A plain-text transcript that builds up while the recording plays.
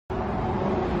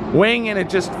Weighing in at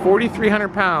just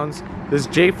 4,300 pounds, this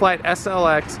J-Flight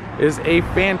SLX is a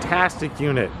fantastic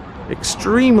unit.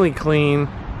 Extremely clean,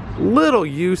 little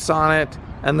use on it,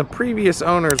 and the previous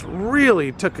owners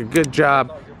really took a good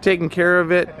job taking care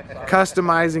of it,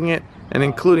 customizing it, and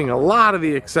including a lot of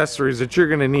the accessories that you're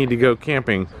going to need to go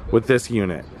camping with this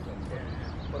unit.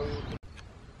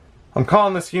 I'm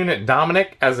calling this unit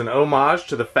Dominic as an homage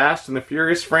to the Fast and the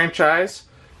Furious franchise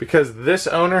because this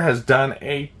owner has done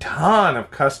a ton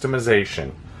of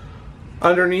customization.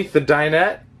 Underneath the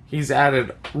dinette, he's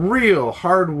added real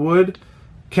hardwood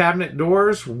cabinet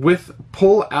doors with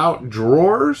pull-out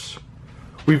drawers.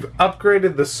 We've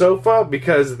upgraded the sofa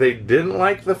because they didn't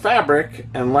like the fabric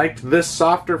and liked this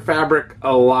softer fabric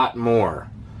a lot more.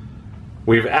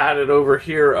 We've added over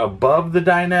here above the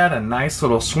dinette a nice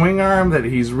little swing arm that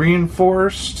he's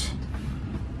reinforced.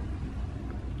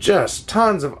 Just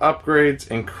tons of upgrades,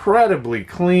 incredibly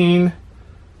clean.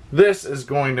 This is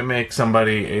going to make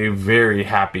somebody a very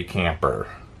happy camper.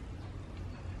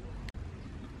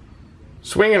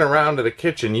 Swinging around to the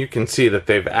kitchen, you can see that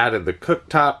they've added the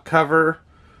cooktop cover,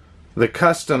 the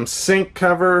custom sink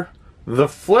cover, the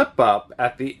flip up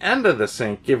at the end of the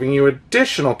sink, giving you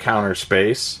additional counter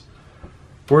space.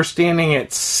 We're standing at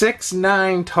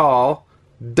 6'9" tall,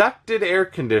 ducted air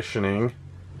conditioning.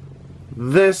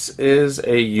 This is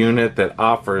a unit that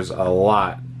offers a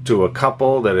lot to a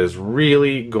couple that is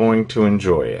really going to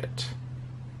enjoy it.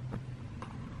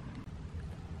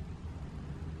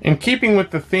 In keeping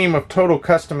with the theme of total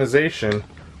customization,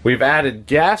 we've added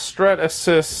gas strut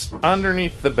assists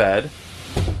underneath the bed.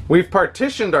 We've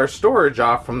partitioned our storage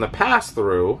off from the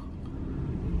pass-through.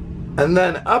 And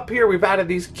then up here we've added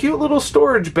these cute little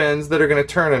storage bins that are going to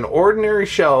turn an ordinary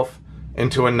shelf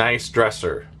into a nice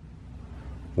dresser.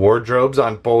 Wardrobes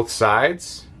on both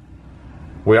sides.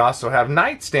 We also have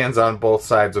nightstands on both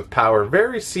sides with power,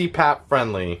 very CPAP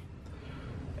friendly.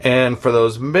 And for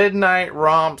those midnight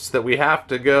romps that we have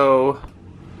to go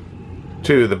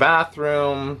to the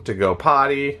bathroom, to go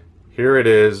potty, here it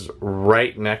is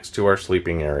right next to our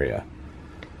sleeping area.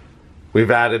 We've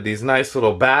added these nice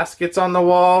little baskets on the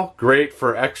wall, great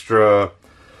for extra,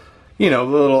 you know,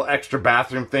 little extra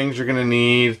bathroom things you're gonna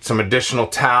need, some additional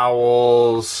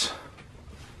towels.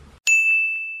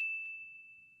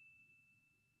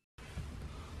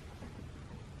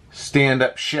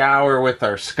 Stand-up shower with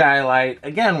our skylight.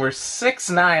 Again, we're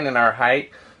 6'9" in our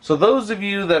height, so those of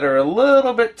you that are a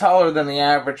little bit taller than the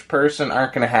average person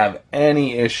aren't going to have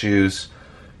any issues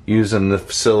using the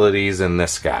facilities in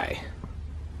this guy.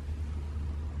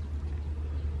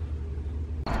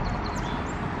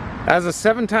 As a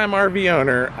 7-time RV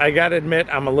owner, I gotta admit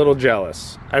I'm a little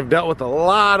jealous. I've dealt with a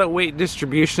lot of weight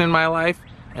distribution in my life,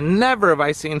 and never have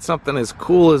I seen something as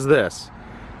cool as this.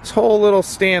 This whole little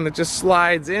stand that just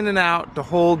slides in and out to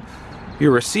hold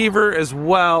your receiver as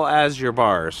well as your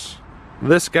bars.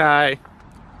 This guy,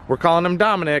 we're calling him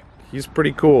Dominic, he's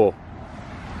pretty cool.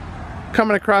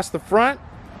 Coming across the front,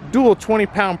 dual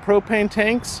 20-pound propane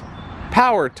tanks,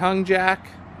 power tongue jack,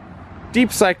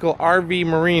 deep cycle RV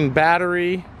marine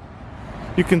battery.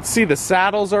 You can see the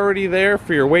saddles already there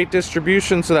for your weight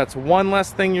distribution, so that's one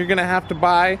less thing you're gonna have to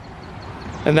buy.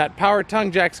 And that power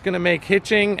tongue jack's gonna make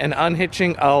hitching and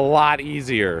unhitching a lot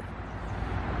easier.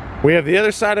 We have the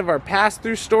other side of our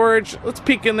pass-through storage. Let's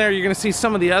peek in there. You're gonna see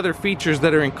some of the other features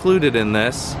that are included in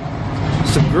this.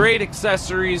 Some great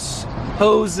accessories,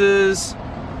 hoses,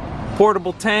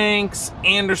 portable tanks,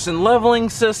 Anderson leveling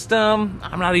system.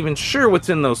 I'm not even sure what's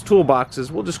in those toolboxes.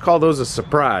 We'll just call those a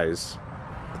surprise.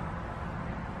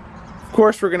 Of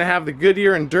course, we're gonna have the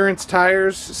Goodyear Endurance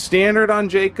tires, standard on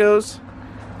Jayco's.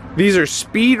 These are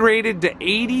speed rated to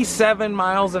 87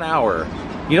 miles an hour.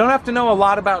 You don't have to know a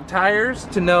lot about tires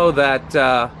to know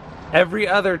that every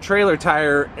other trailer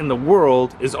tire in the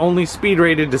world is only speed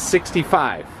rated to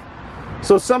 65.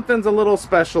 So something's a little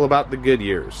special about the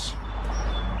Goodyears.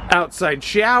 Outside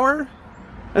shower,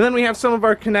 and then we have some of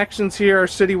our connections here, our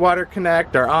City Water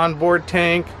Connect, our onboard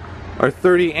tank, our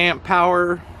 30 amp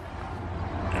power,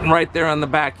 and right there on the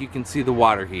back you can see the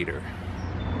water heater.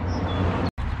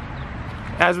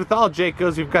 As with all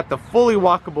Jayco's, we've got the fully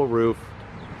walkable roof,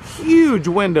 huge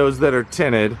windows that are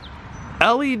tinted,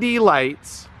 LED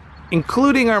lights,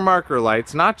 including our marker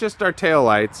lights, not just our tail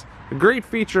lights. The great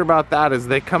feature about that is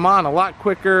they come on a lot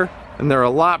quicker and they're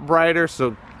a lot brighter,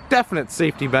 so definite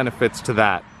safety benefits to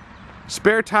that.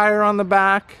 Spare tire on the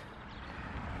back,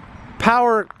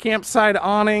 power campsite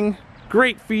awning,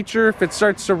 great feature if it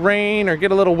starts to rain or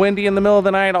get a little windy in the middle of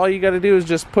the night. All you got to do is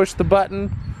just push the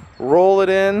button, roll it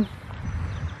in.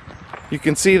 You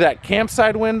can see that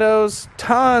campsite windows,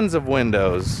 tons of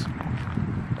windows.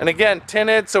 And again,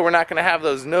 tinted, so we're not going to have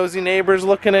those nosy neighbors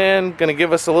looking in. Going to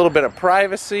give us a little bit of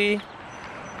privacy.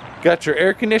 Got your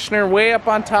air conditioner way up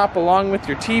on top along with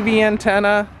your TV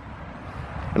antenna.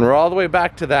 And we're all the way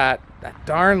back to that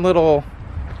darn little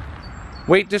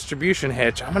weight distribution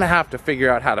hitch. I'm going to have to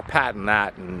figure out how to patent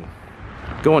that and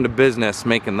go into business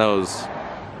making those.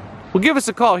 Well, give us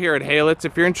a call here at Hitch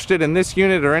if you're interested in this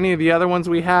unit or any of the other ones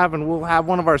we have, and we'll have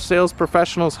one of our sales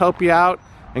professionals help you out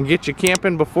and get you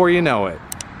camping before you know it.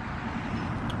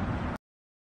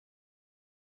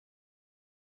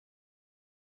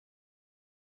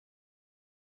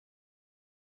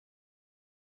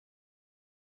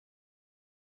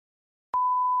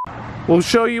 We'll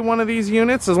show you one of these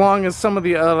units as long as some of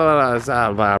the